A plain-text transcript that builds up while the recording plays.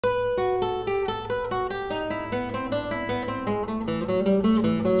Okay,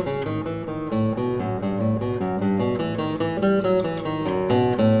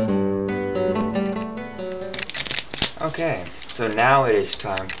 so now it is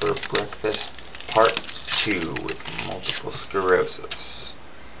time for breakfast part 2 with multiple sclerosis.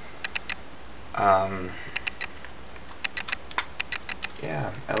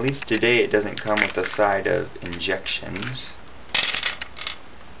 Yeah, at least today it doesn't come with a side of injections.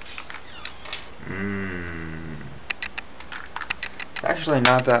 It's actually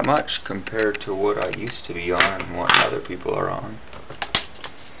not that much compared to what I used to be on and what other people are on.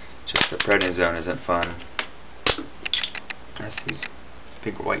 Just the Prednisone isn't fun. That's these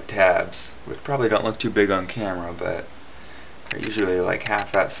big white tabs, which probably don't look too big on camera, but they're usually like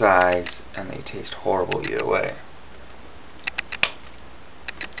half that size, and they taste horrible either way.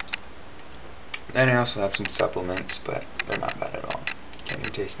 Then I also have some supplements, but they're not bad at all. Can't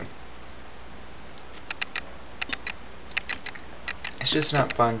even taste them. It's just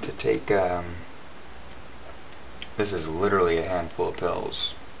not fun to take, this is literally a handful of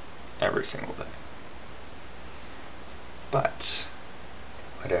pills every single day. But,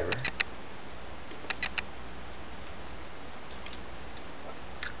 whatever.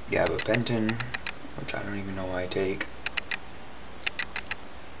 Gabapentin, which I don't even know why I take.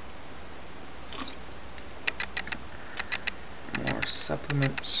 More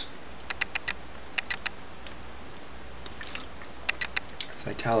supplements.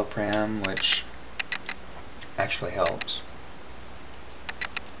 Citalopram, which actually helps.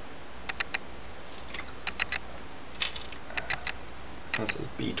 This is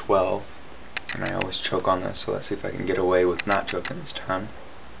B12, and I always choke on this, so let's see if I can get away with not choking this time.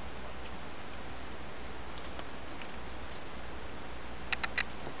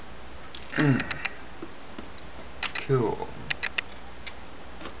 Cool.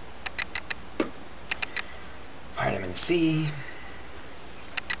 Vitamin C.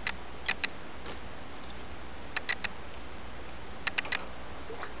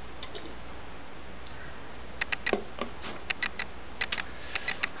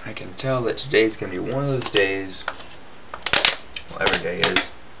 I can tell that today's going to be one of those days, well, every day is,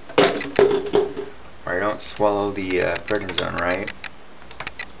 where I don't swallow the prednisone right,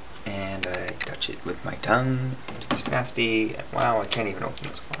 and I touch it with my tongue. It's nasty. Wow, I can't even open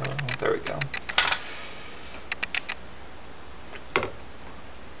this bottle. Oh, there we go.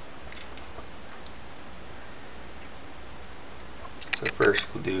 So first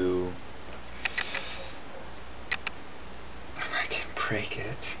we'll do, if I can break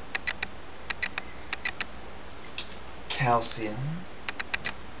it, calcium.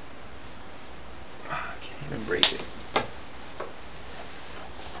 I can't even break it.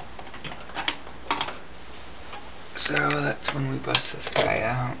 So that's when we bust this guy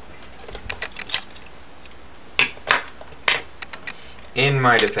out. In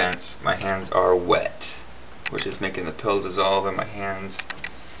my defense, my hands are wet, which is making the pill dissolve in my hands,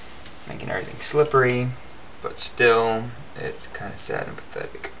 making everything slippery, but still, it's kind of sad and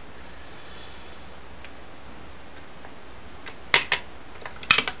pathetic.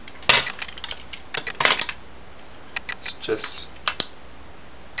 It's just,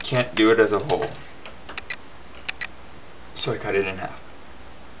 can't do it as a whole. So I cut it in half.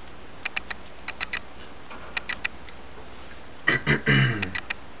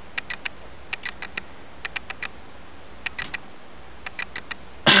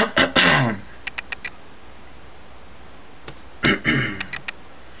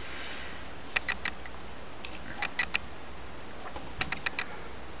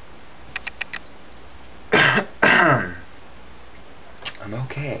 I'm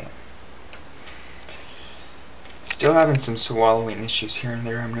okay. Still having some swallowing issues here and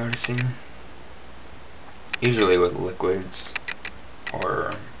there, I'm noticing. Usually with liquids,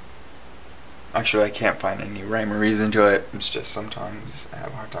 or actually I can't find any rhyme or reason to it. It's just sometimes I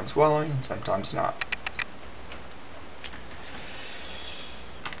have a hard time swallowing and sometimes not.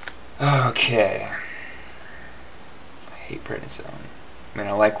 Okay. I hate prednisone. I mean,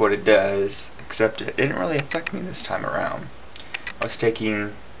 I like what it does, except it didn't really affect me this time around. I was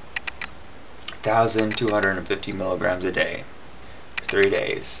taking 1,250 milligrams a day for 3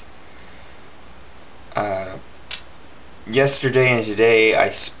 days. Yesterday and today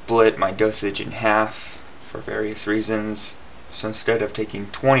I split my dosage in half for various reasons. So instead of taking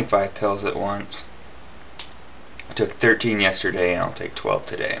 25 pills at once, I took 13 yesterday and I'll take 12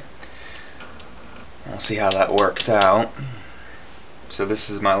 today. We'll see how that works out. So this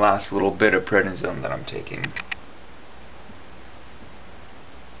is my last little bit of prednisone that I'm taking.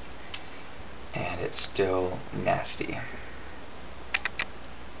 And it's still nasty.